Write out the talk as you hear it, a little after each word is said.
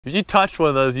If you touch one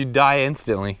of those, you die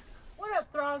instantly. What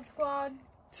up, Throd Squad?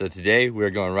 So today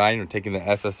we're going riding. We're taking the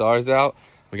SSRs out.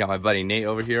 We got my buddy Nate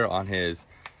over here on his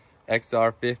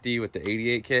XR50 with the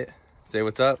 88 kit. Say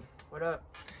what's up. What up?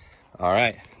 All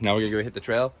right, now we're gonna go hit the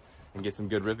trail and get some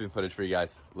good ripping footage for you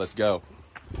guys. Let's go.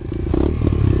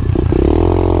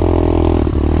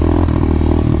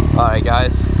 All right,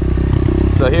 guys.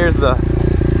 So here's the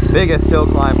biggest hill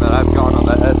climb that I've gone on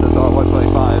that SSR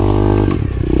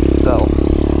 125. So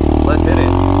let's hit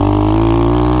it.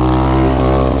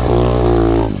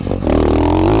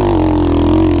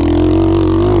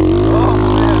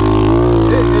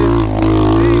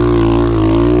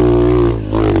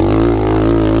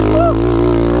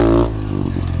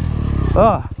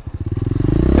 Oh,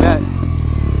 that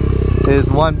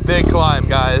is one big climb,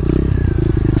 guys.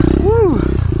 Woo!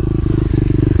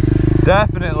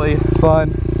 Definitely fun.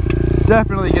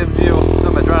 Definitely gives you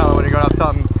some adrenaline when you're going up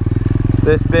something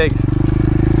this big.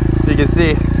 You can see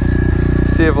if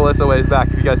Alyssa waves back,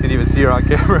 if you guys can even see her on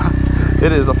camera.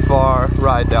 It is a far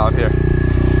ride down here.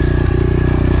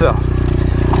 So,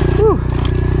 woo,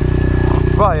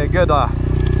 it's probably a good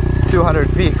 200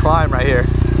 feet climb right here.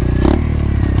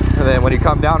 And then when you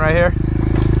come down right here,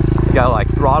 you gotta like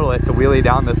throttle it to wheelie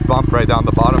down this bump right down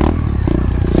the bottom.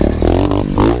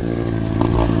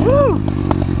 Woo!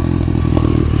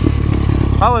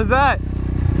 How was that?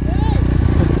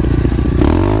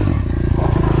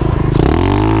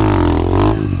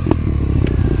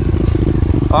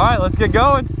 All right, let's get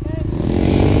going.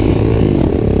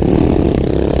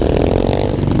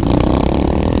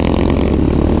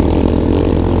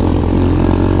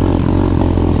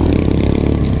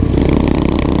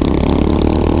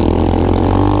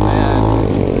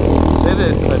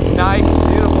 Nice,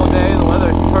 beautiful day. The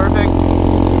weather's perfect.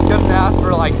 Couldn't ask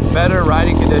for like better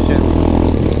riding conditions.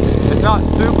 It's not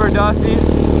super dusty.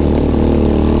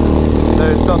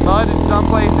 There's some mud in some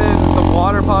places and some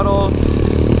water puddles,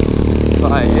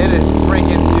 but it is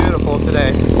freaking beautiful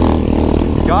today.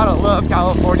 Gotta love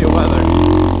California weather.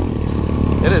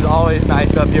 It is always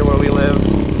nice up here where we live.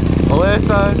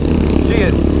 Melissa, she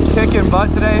is kicking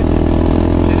butt today.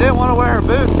 She didn't want to wear her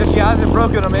boots because she hasn't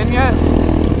broken them in yet.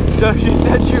 So she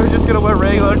said she was just gonna wear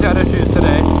regular tennis shoes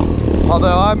today.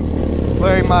 Although I'm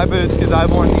wearing my boots because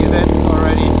I've worn these in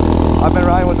already. I've been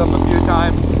riding with them a few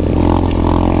times.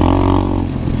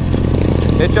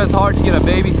 It's just hard to get a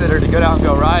babysitter to get out and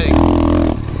go riding.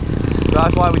 So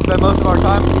that's why we spend most of our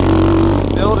time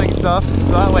building stuff.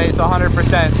 So that way it's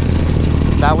 100%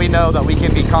 that we know that we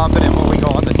can be confident when we go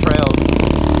on the trails.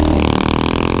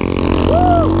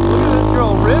 Woo! Look at this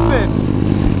girl ripping.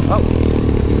 Oh.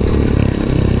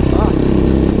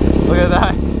 Look at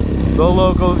that. The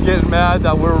locals getting mad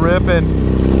that we're ripping.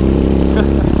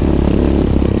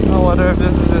 I wonder if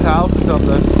this is his house or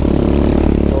something.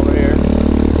 Over here.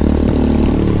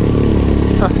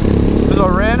 There's a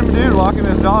random dude walking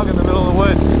his dog in the middle of the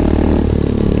woods.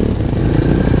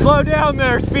 Slow down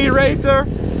there, speed racer.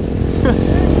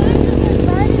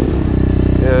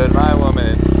 Dude, my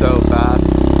woman is so fast.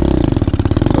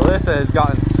 Alyssa has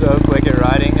gotten so quick at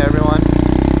riding, everyone.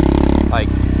 Like,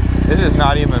 this is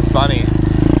not even funny.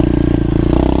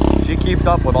 She keeps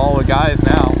up with all the guys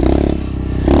now.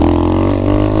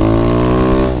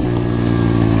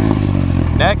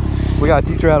 Next, we gotta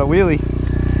teach her how to wheelie.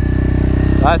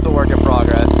 That's a work in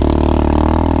progress.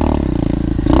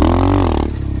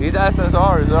 These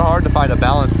SSRs, they're hard to find a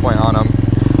balance point on them.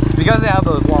 It's because they have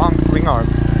those long swing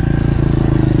arms.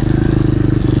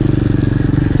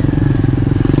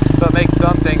 So it makes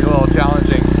some things a little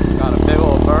challenging. Got a big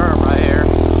old berm right here.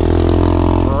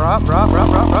 Rup, rup, rup,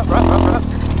 rup, rup, rup, rup, rup.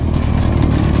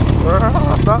 Rup, rup,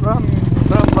 rup, rup, rup.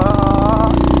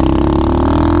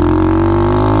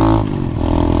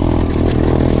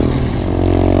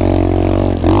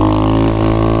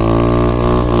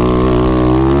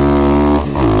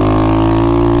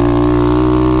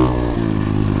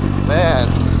 Man,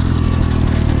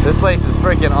 this place is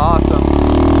freaking awesome.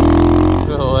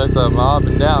 Alyssa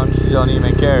mobbing down, she don't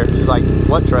even care. She's like,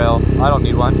 what trail? I don't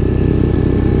need one.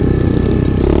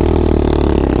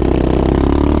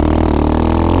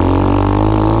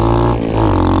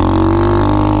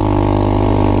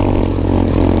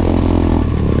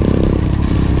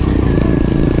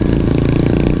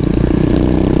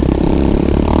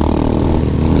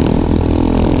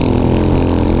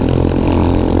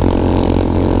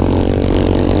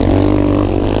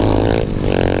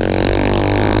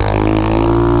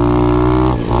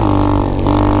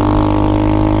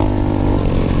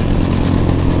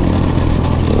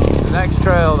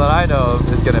 Trail that I know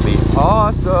of is going to be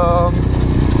awesome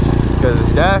because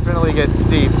it definitely gets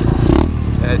steep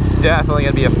and it's definitely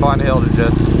gonna be a fun hill to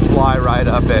just fly right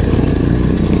up it.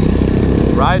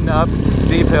 Riding up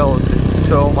steep hills is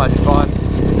so much fun.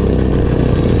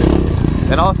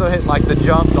 And also hitting like the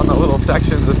jumps on the little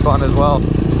sections is fun as well.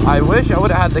 I wish I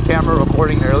would have had the camera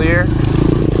recording earlier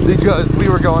because we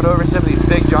were going over some of these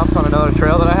big jumps on another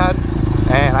trail that I had,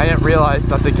 and I didn't realize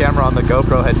that the camera on the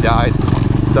GoPro had died.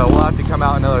 So we'll have to come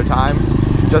out another time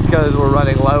just because we're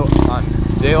running low on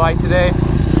daylight today,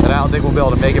 and I don't think we'll be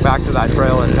able to make it back to that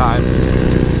trail in time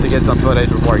to get some footage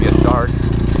before it gets dark.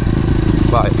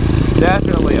 But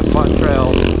definitely a fun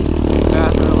trail,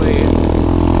 definitely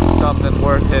something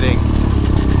worth hitting.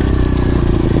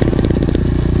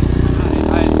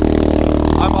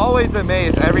 I'm always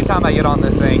amazed every time I get on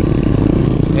this thing,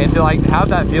 and to like have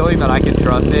that feeling that I can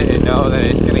trust it and know that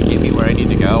it's going to get me where I need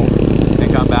to go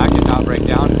and come back and not break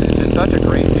down. It's just such a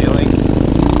great feeling,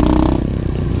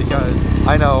 because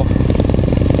I know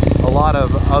a lot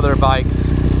of other bikes,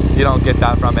 you don't get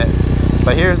that from it.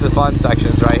 But here's the fun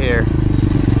sections right here.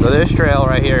 So this trail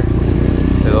right here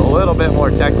is a little bit more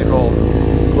technical,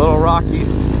 a little rocky.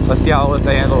 Let's see how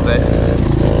Alyssa handles it.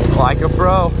 Like a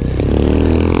pro.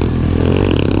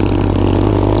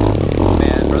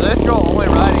 Man, for this girl only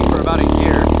riding for about a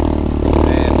year,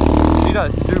 and she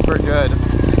does super good.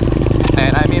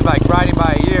 And I mean, like, riding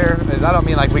by a year is, I don't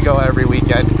mean like we go every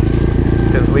weekend,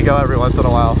 because we go every once in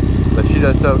a while, but she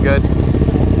does so good.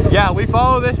 Yeah, we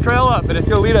follow this trail up, and it's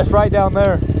gonna lead us right down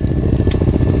there.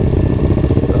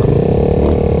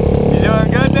 You doing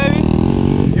good, baby?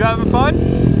 You having fun?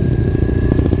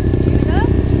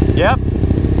 Yep.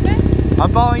 Okay.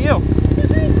 I'm following you.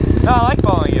 No, I like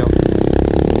following you.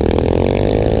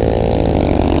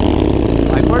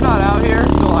 Like, we're not out here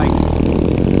to like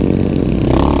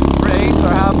race or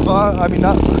have fun. I mean,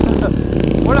 not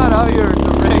we're not out here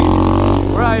to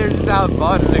race. We're out here just to have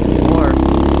fun and explore.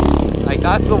 Like,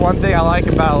 that's the one thing I like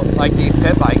about like these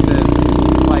pit bikes is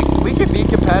like we can be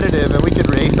competitive and we can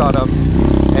race on them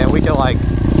and we can like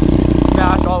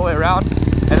smash all the way around.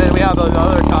 And then we have those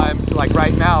other times like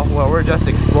right now where we're just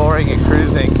exploring and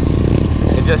cruising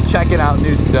and just checking out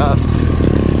new stuff.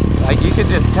 Like, you can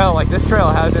just tell like this trail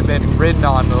hasn't been ridden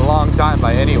on in a long time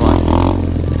by anyone.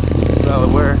 So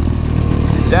we're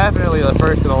definitely the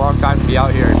first in a long time to be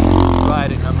out here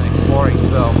riding them and exploring.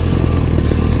 So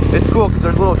it's cool because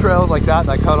there's little trails like that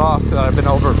that cut off that have been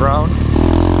overgrown.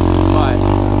 But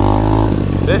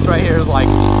this right here is like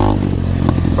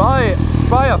probably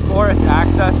a forest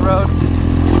access road.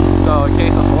 So in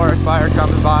case a forest fire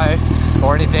comes by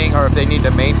or anything, or if they need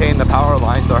to maintain the power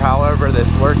lines or however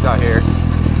this works out here,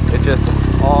 it's just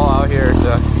all out here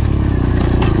to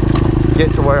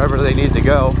get to wherever they need to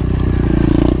go.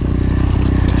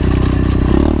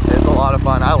 It's a lot of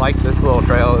fun. I like this little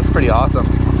trail. It's pretty awesome.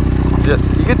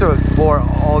 You get to explore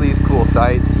all these cool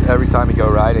sites every time you go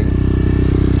riding.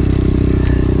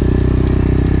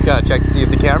 Gotta check to see if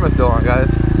the camera's still on,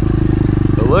 guys.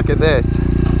 But look at this.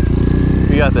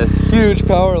 We got this huge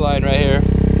power line right here,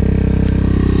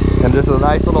 and just a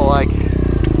nice little like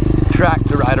track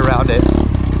to ride around it.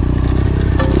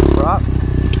 Prop.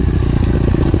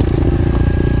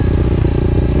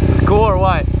 It's cool or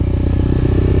what?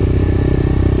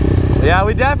 Yeah,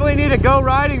 we definitely need to go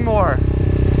riding more.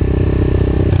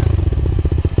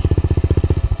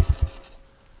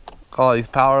 All these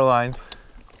power lines.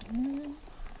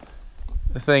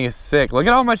 This thing is sick. Look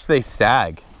at how much they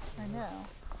sag. I know.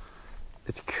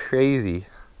 It's crazy.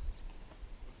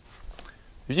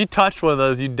 If you touch one of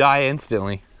those, you die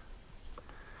instantly.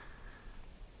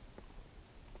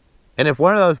 And if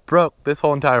one of those broke, this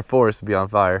whole entire forest would be on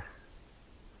fire.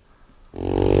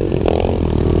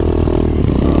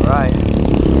 Alright.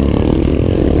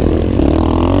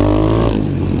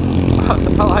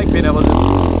 I like being able to just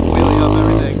wheelie up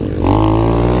everything.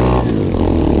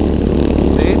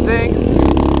 These things,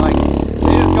 like,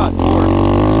 they just got torqued.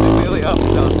 They wheelie up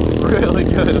stuff really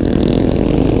good.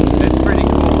 It's pretty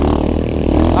cool.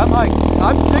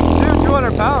 I'm 6'2",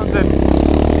 200 pounds, and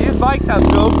these bikes have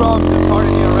no problem just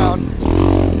carting me around.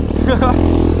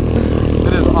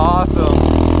 It is awesome.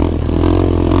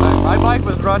 My bike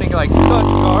was running like such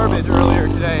garbage earlier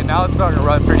today, and now it's starting to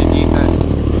run pretty decent.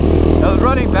 It was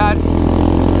running bad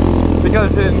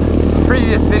because in the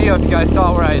previous video, if you guys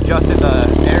saw where I adjusted the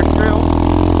air screw,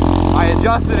 I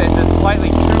adjusted it just slightly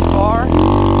too far,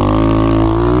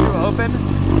 too open.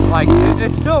 Like,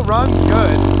 it still runs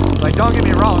good. Like, don't get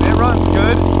me wrong, it runs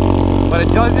good, but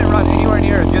it doesn't run anywhere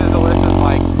near as good as Alyssa's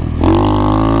bike.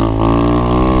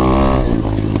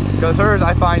 Because hers,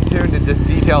 I fine-tuned and just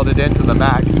detailed it into the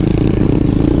max.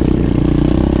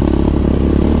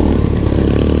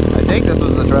 I think this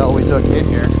was the trail we took in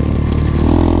here.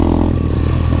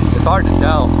 It's hard to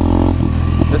tell,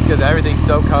 just because everything's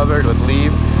so covered with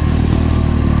leaves.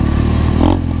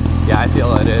 Yeah, I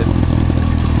feel it is.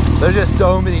 There's just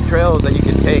so many trails that you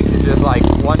can take. It's just like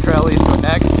one trail leads to the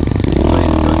next,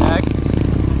 leads to the next,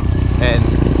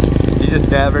 and you just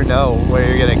never know where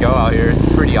you're gonna go out here. It's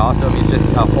pretty awesome. It's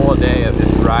just a whole day of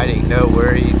just riding, no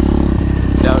worries,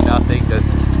 no nothing,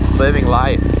 just living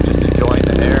life, just enjoying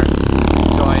the air,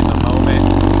 enjoying the moment,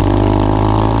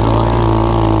 enjoying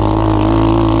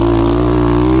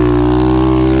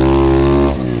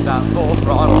that full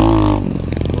throttle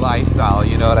lifestyle,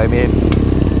 you know what I mean?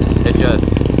 It's just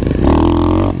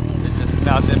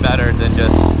nothing better than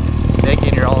just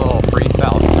making your own little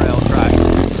freestyle trail track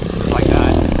like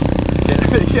that.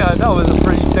 Yeah, that was a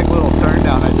pretty sick little turn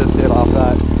down I just did off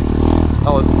that.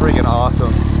 That was freaking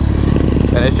awesome.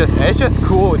 And it's just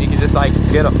cool when you can just like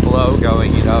get a flow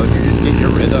going, you know, and you just get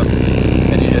your rhythm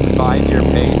and you just find your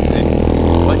pace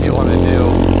and what you want to do.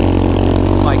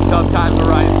 It's like sometimes we're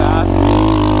riding fast,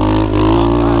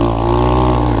 sometimes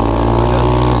we're just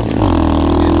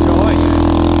enjoying it.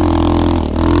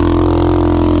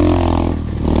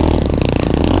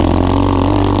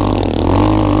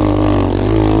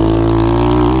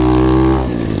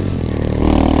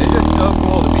 It's just so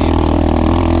cool to be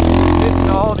hitting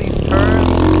all these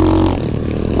turns,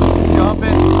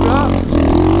 jumping,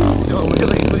 doing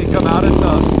wheelies when you come out of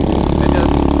stuff, and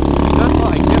just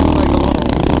like getting like a little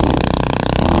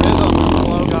rhythm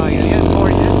flow going, and getting more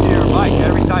used to your bike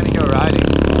every time you go riding.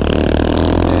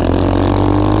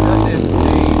 That's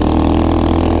insane.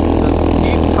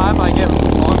 Each time I get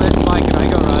on this bike and I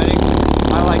go riding,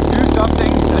 I like do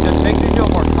something that just makes me feel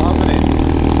more confident.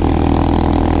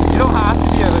 You don't have to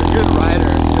be a good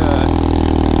rider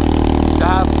to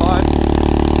have fun,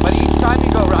 but each time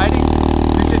you go riding,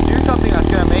 you should do something that's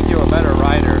going to make you a better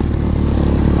rider.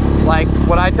 Like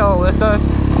what I tell Alyssa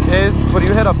is when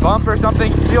you hit a bump or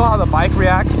something, feel how the bike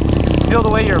reacts, feel the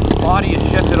way your body is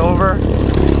shifted over,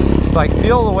 like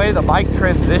feel the way the bike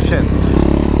transitions.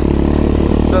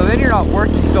 So then you're not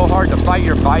working so hard to fight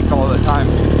your bike all the time.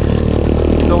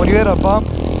 So when you hit a bump,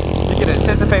 you can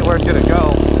anticipate where it's going to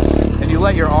go, and you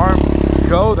let your arms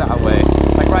go that way.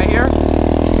 Like right here,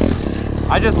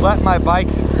 I just let my bike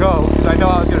go because I know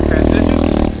how it's going to transition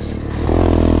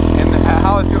and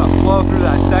how it's going to flow through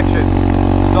that section.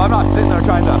 So I'm not sitting there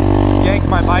trying to yank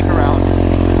my bike around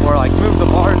or like move the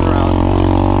bars around.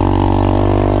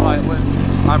 But when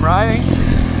I'm riding,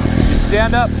 you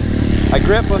stand up, I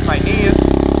grip with my knees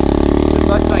as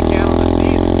much as I can on the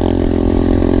seat.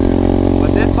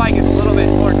 But this bike is a little bit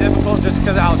more difficult just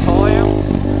because of how tall I am.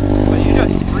 But you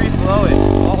just free flow it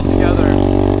all together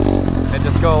and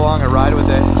just go along and ride with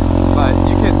it. But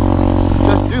you can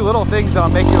just do little things that'll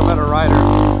make you a better rider.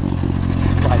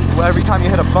 Like every time you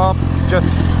hit a bump,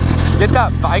 just get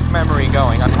that bike memory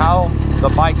going on how the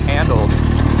bike handled.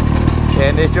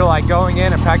 And if you're like going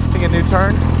in and practicing a new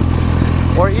turn,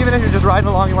 or even if you're just riding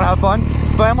along, you want to have fun,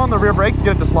 slam on the rear brakes,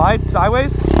 get it to slide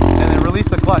sideways, and then release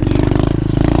the clutch.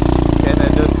 And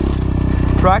then just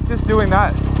practice doing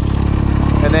that.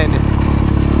 And then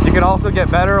you can also get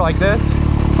better like this,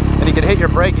 and you can hit your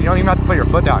brake and you don't even have to put your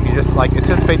foot down. You just like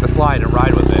anticipate the slide and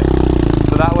ride with it.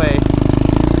 So that way,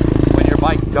 when your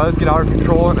bike does get out of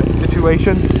control in a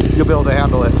situation, you'll be able to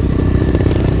handle it.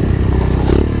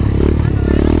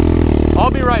 I'll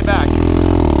be right back.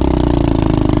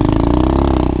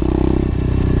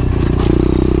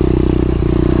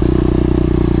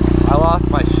 I lost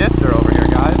my shifter over here,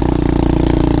 guys.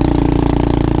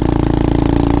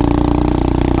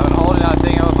 I've been holding that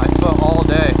thing out with my foot all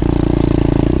day.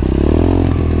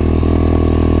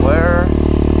 Where,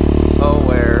 oh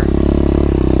where,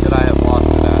 did I have lost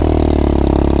it at?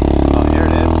 Oh, here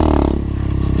it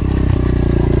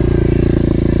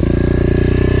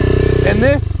is. And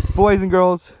this, boys and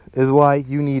girls, is why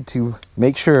you need to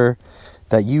make sure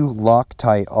that you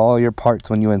Loctite all your parts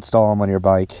when you install them on your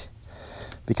bike.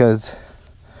 Because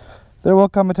there will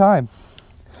come a time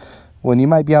when you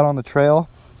might be out on the trail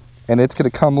and it's going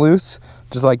to come loose,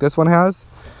 just like this one has,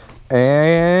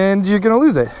 and you're going to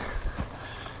lose it.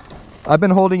 I've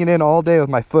been holding it in all day with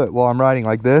my foot while I'm riding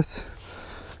like this.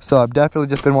 So I've definitely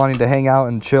just been wanting to hang out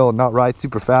and chill and not ride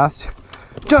super fast,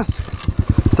 just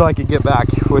so I can get back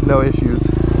with no issues.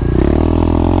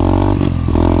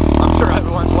 I'm sure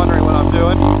everyone's wondering what I'm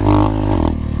doing.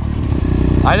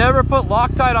 I never put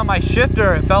Loctite on my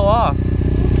shifter, it fell off.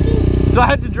 So I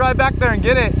had to drive back there and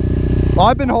get it. Well,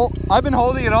 I've been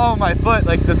holding it all on my foot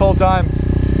like this whole time.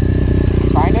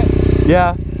 Find it?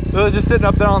 Yeah, it was just sitting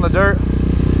up there on the dirt.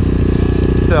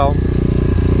 So.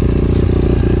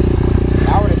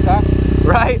 That would have sucked.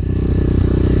 Right?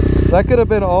 That could have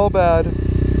been all bad.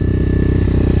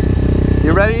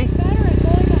 You ready? Better at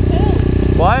going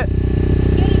uphill. What?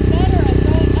 Getting better at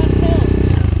going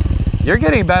uphill. You're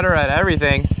getting better at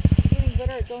everything. Getting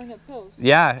better at going up hills.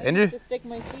 Yeah, I and used you're to stick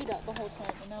my feet up the whole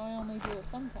time, and now I only do it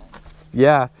sometimes.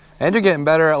 yeah, and you're getting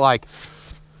better at like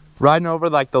riding over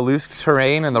like the loose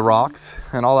terrain and the rocks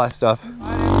and all that stuff. If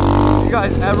you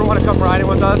guys ever want to come riding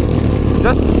with us,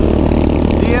 just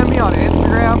DM me on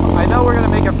Instagram. I know we're gonna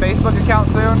make a Facebook account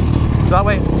soon, so that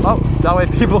way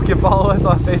people can follow us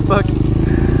on Facebook,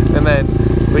 and then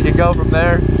we can go from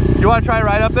there. You want to try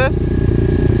right up this?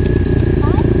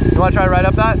 You want to try right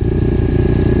up that?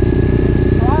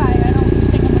 Why? I don't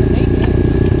think I'm gonna make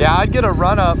it. Yeah, I'd get a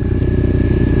run up.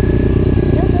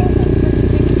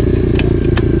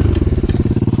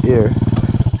 Here.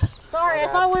 Sorry, I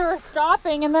thought we were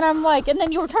stopping, and then I'm like, and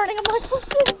then you were turning. I'm like, what's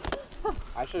this?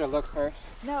 I should have looked first.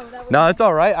 No, that was. No, it's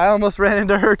all right. I almost ran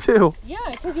into her too. Yeah,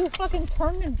 because you fucking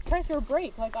turned and pressed your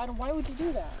brake. Like, why would you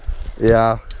do that?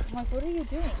 Yeah, I'm like, what are you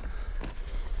doing?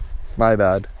 my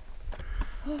bad.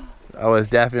 That was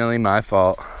definitely my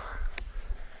fault.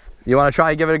 You want to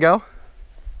try and give it a go?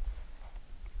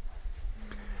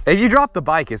 If you drop the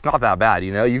bike, it's not that bad,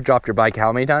 you know? You've dropped your bike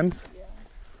how many times?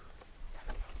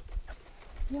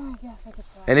 Yeah, I guess I could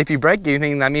try. And if you break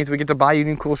anything, that means we get to buy you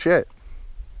new cool shit.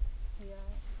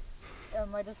 Yeah.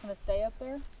 Am I just gonna stay up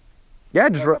there? Yeah,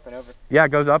 just Up and over. yeah, it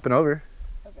goes up and over.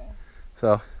 Okay.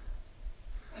 So,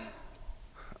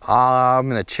 I'm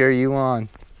gonna cheer you on,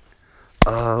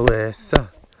 Alyssa,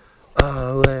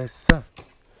 Alyssa.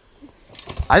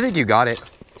 I think you got it.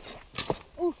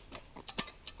 Ooh.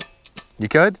 You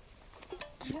could?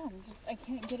 Yeah, I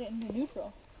can't get it into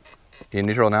neutral. You in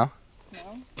neutral now?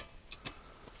 No.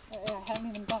 I haven't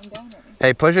even gotten down yet.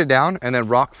 Hey, push it down and then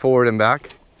rock forward and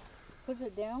back. Push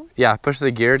it down? Yeah, push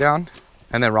the gear down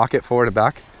and then rock it forward and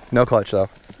back. No clutch though.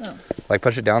 Oh. Like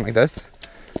push it down like this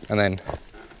and then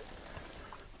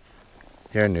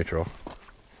you're in neutral.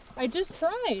 I just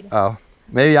tried. Oh,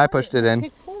 maybe I pushed it in.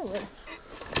 Kick forward.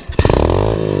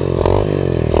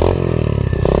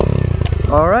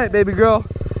 All right, baby girl.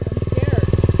 I'm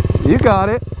scared. You got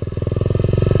it.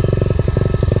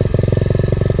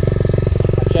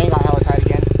 My chain got hella tight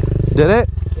again. Did it?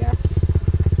 Yeah.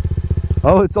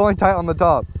 Oh, it's only tight on the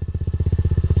top.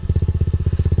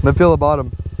 Then feel the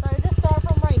bottom. So I just start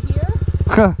from right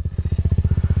here?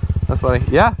 That's funny.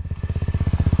 Yeah.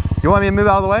 You want me to move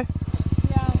out of the way?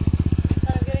 Yeah.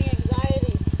 But I'm getting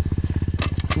anxiety.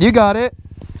 You got it.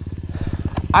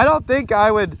 I don't think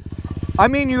I would. I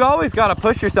mean, you always got to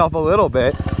push yourself a little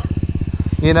bit,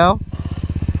 you know?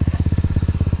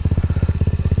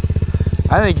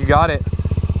 I think you got it.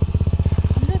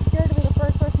 I'm just scared to be the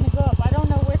first person to go up. I don't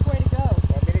know which way to go.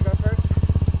 Want me to go first?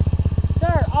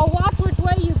 Sir, I'll watch which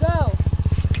way you go.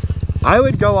 I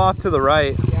would go off to the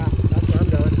right. Yeah, that's where I'm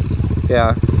going.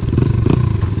 Yeah.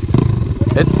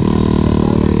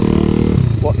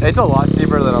 It's a lot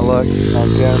steeper than it looks on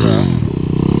camera.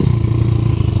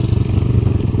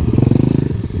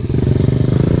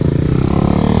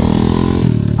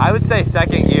 I would say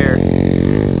second gear.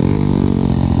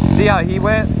 See how he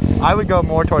went? I would go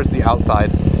more towards the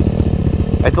outside.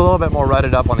 It's a little bit more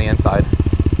rutted up on the inside.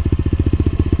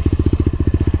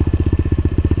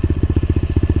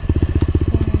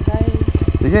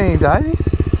 You're getting anxiety?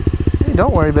 Hey,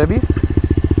 don't worry, baby.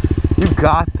 You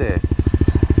got this.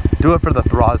 Do it for the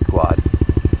Throd Squad.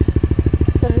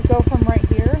 So just go from right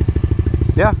here?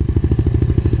 Yeah.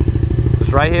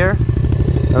 Just right here,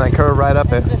 and then curve right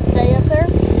up it. And just stay up there?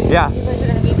 Yeah. You guys are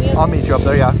gonna meet me up I'll there? meet you up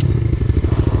there, yeah.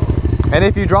 And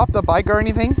if you drop the bike or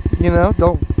anything, you know,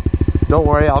 don't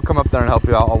worry. I'll come up there and help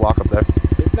you out. I'll walk up there.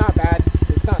 It's not bad.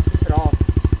 It's not steep at all.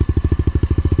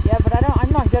 Yeah, but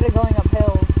I'm not good at going up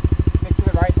hills. Stick to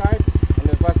the right side, and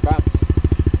there's less bumps.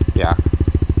 Yeah.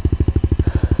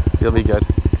 You'll be good.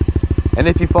 And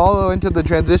if you follow into the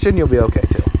transition, you'll be okay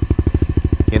too.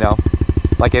 You know,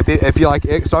 like if you like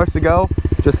it starts to go,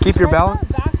 just keep your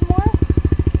balance. Back more?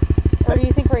 Or do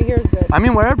you think right here is good? I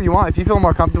mean, wherever you want. If you feel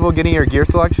more comfortable getting your gear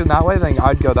selection that way, then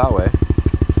I'd go that way.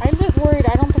 I'm just worried.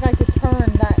 I don't think I could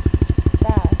turn that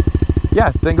fast.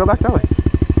 Yeah, then go back that way.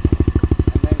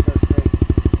 And then go straight.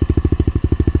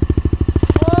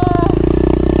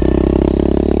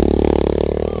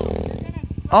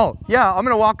 Oh, yeah, I'm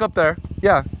gonna walk up there.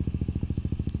 Yeah.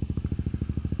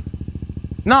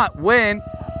 Not when,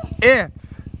 if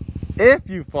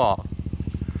you fall.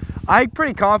 I'm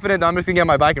pretty confident that I'm just gonna get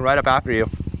my bike and ride up after you.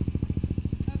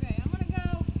 Okay, I'm gonna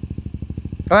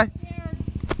go. Okay? Scared.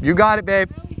 You got it,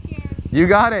 babe. Really scared. You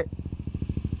got it.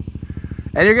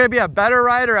 And you're gonna be a better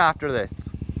rider after this.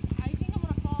 I think I'm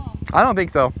gonna fall. I don't think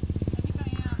so. I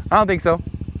think I am. I don't think so.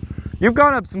 You've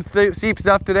gone up some steep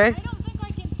stuff today. I don't think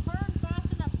I can turn fast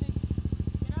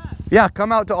Yeah,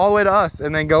 come out to all the way to us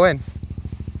and then go in.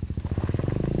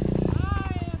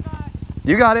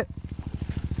 You got it.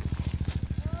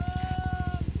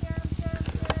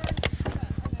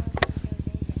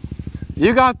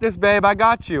 You got this, babe. I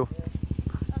got you.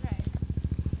 Okay.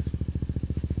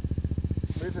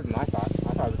 This is my thought.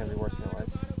 I thought it was going to be worse than it was.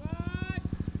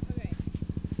 Okay.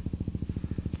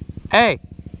 Hey,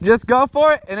 just go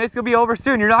for it and it's going to be over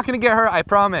soon. You're not going to get hurt, I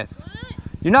promise. What?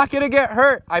 You're not going to get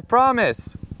hurt, I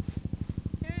promise.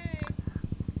 Okay.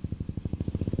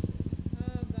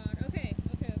 Oh God. Okay.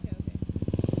 Okay. Okay. Okay.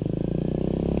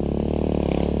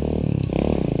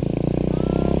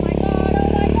 Oh my God.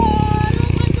 Oh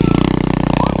my God.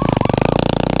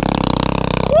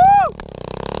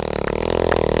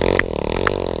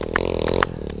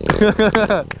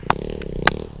 Woo!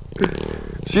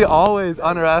 She always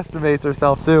underestimates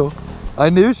herself too. I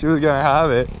knew she was gonna have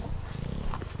it.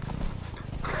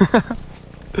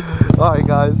 Alright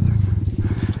guys.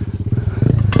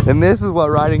 And this is what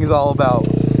riding is all about.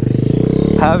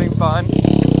 Having fun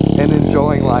and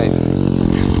enjoying life.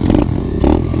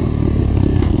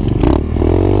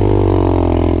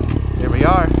 Here we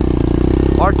are.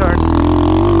 Our turn.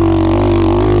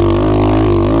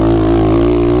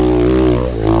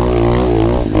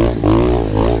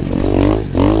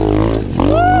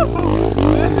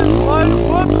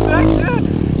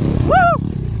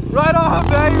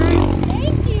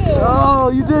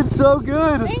 You did so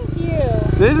good. Thank you.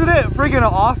 Isn't it freaking an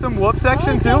awesome whoop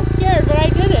section too? I was so scared, but I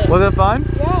did it. Was it fun?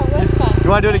 Yeah, it was fun. You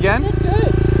want to do it again? You did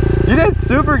good. You did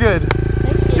super good.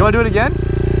 Thank you. You want to do it again?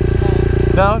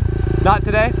 No. No? Not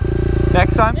today?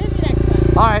 Next time? Maybe next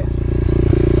time. Alright.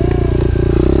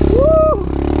 Woo!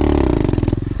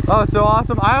 That was so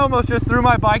awesome. I almost just threw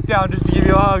my bike down just to give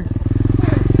you a hug.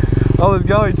 I was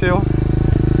going to.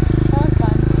 That was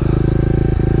fun.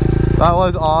 That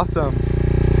was awesome.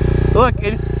 Look,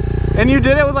 and you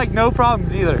did it with like no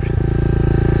problems either.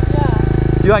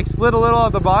 Yeah. You like slid a little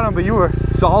at the bottom, but you were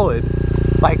solid.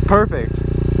 Like perfect.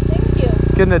 Thank you.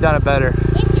 Couldn't have done it better.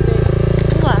 Thank you, baby.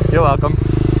 Mwah. You're welcome.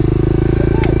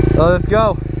 Well, let's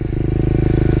go.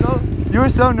 So, you were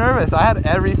so nervous. I had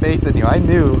every faith in you. I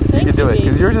knew you could do it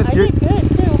because you're just I did good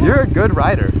too. You're a good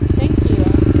rider. Thank you.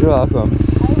 You're welcome.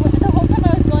 The whole time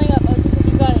I was going up, I was just like,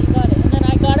 you got it, you got it. And then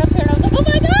I got up there and I was like, oh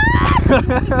my God!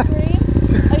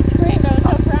 I screamed. I was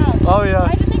so proud. Oh yeah.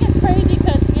 I just think it's crazy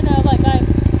because, you know, like I've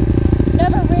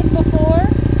never ridden before.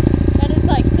 And it's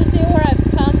like to see where I've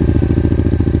come,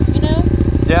 you know?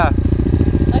 Yeah.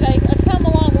 Like I've come a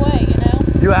long way, you know?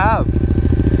 You have.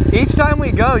 Each time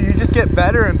we go, you just get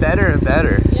better and better and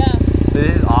better. Yeah. It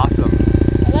is awesome.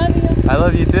 I love you. I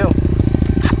love you too.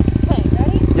 Okay,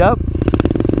 ready? Yep. I'm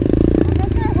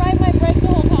just gonna ride my brake the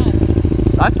whole time.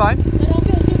 That's fine. Then don't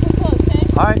get super close, okay?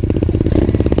 Alright.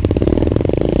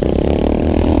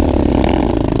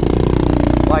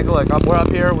 Like, look, we're up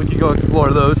here. We could go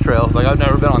explore those trails. Like, I've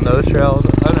never been on those trails.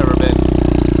 I've never been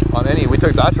on any. We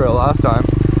took that trail last time.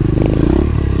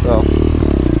 So,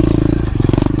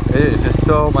 it is just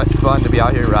so much fun to be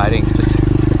out here riding. Just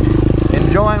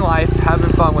enjoying life,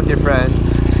 having fun with your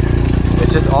friends.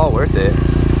 It's just all worth it.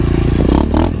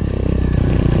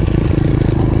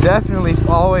 Definitely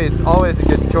always a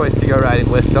good choice to go riding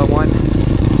with someone.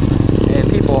 And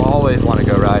people always want to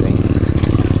go riding.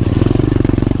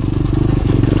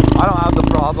 I don't have the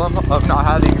problem of not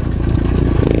having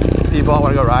people who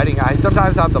want to go riding. I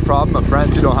sometimes have the problem of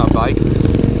friends who don't have bikes.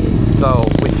 So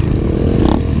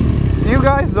you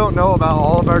guys don't know about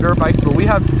all of our dirt bikes, but we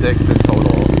have 6 in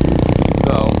total.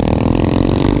 So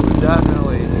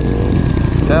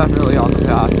definitely on the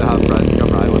path to have friends come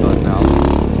ride with us now.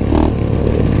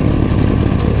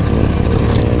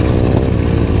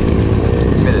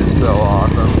 It is so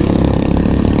awesome.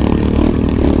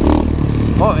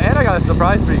 Oh, and I got a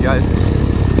surprise for you guys.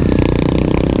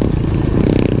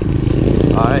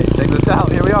 Alright, check this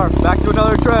out. Here we are, back to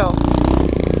another trail.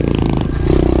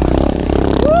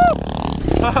 Woo!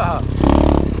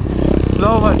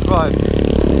 So much fun.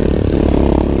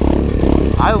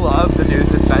 I love the new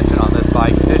suspension on this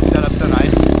bike. It's set up so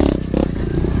nice.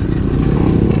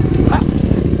 Ah.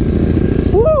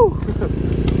 Woo!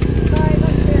 Sorry,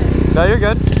 that's fair. No, you're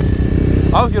good.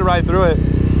 I was gonna ride through it.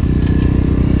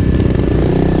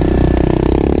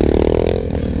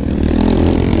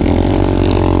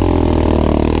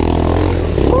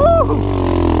 Woo!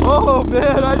 Oh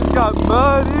man, I just got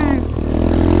muddy.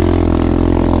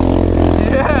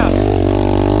 Yeah,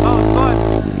 that was fun.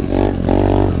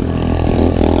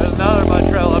 There's another mud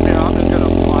trail up here. I'm just gonna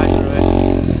fly through it.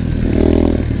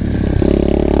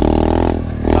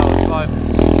 That was fun.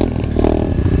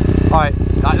 All right,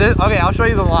 okay, I'll show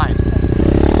you the line.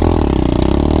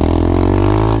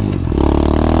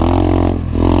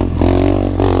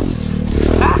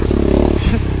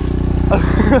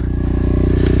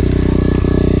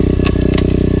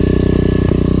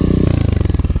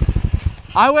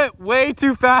 I went way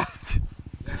too fast.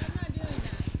 Yeah, I'm not doing that.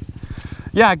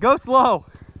 Yeah, go slow.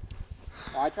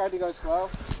 I tried to go slow.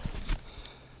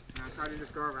 And I tried to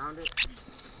just go around it.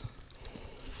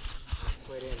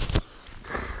 Slid in.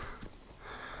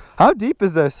 How deep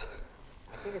is this?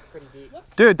 I think it's pretty deep.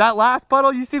 Dude, that last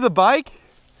puddle, you see the bike?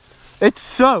 It's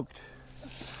soaked.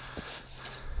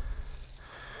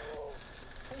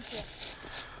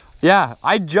 Yeah,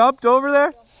 I jumped over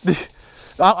there.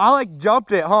 I like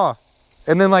jumped it, huh?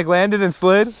 And then like landed and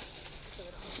slid. Is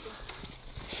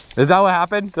that what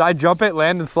happened? Did I jump it,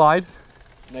 land and slide?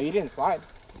 No, you didn't slide.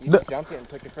 You just jumped it and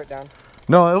put your foot down.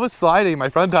 No, it was sliding. My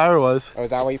front tire was. Oh,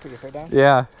 is that why you put your foot down?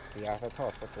 Yeah. Yeah, that's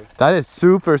all slippery. That is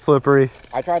super slippery.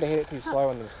 I tried to hit it too slow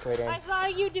and then slid in. I saw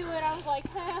you do it. I was like,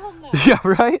 hell no. Yeah,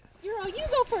 right? You're all, you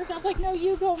go first. I was like, no,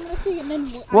 you go. I'm going to see. And then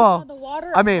I Well, saw the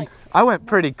water. I mean, I went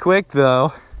pretty quick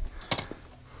though.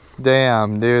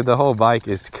 Damn, dude, the whole bike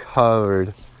is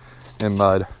covered in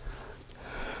mud.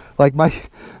 Like my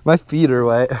feet are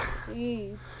wet.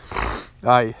 Jeez. All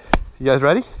right, you guys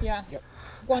ready? Yeah. Yep.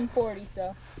 140,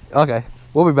 so. Okay,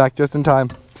 we'll be back just in time.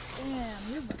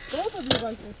 Damn, both of your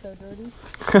bikes are so dirty.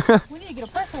 We need to get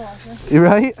a pressure washer. You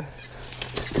right? Did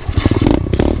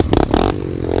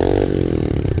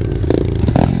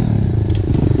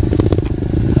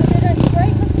I spray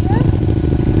from here?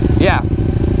 Yeah.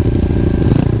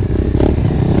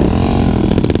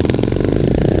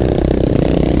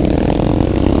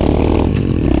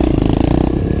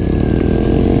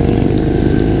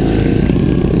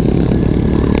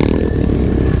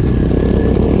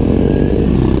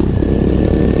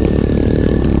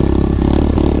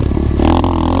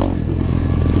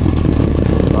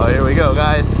 Oh, here we go,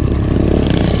 guys.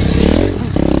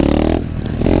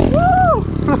 Woo!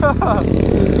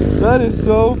 That is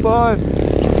so fun.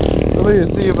 Let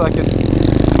me see if I can.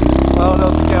 I don't know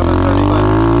if the camera's turning, but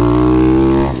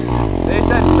they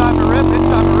said it's time to rip. It's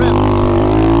time to rip.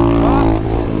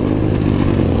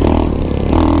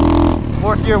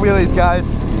 Fourth gear wheelies, guys.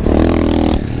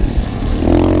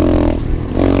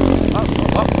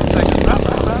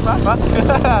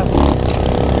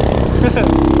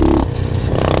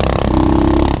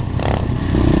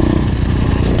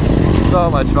 So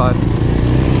much fun.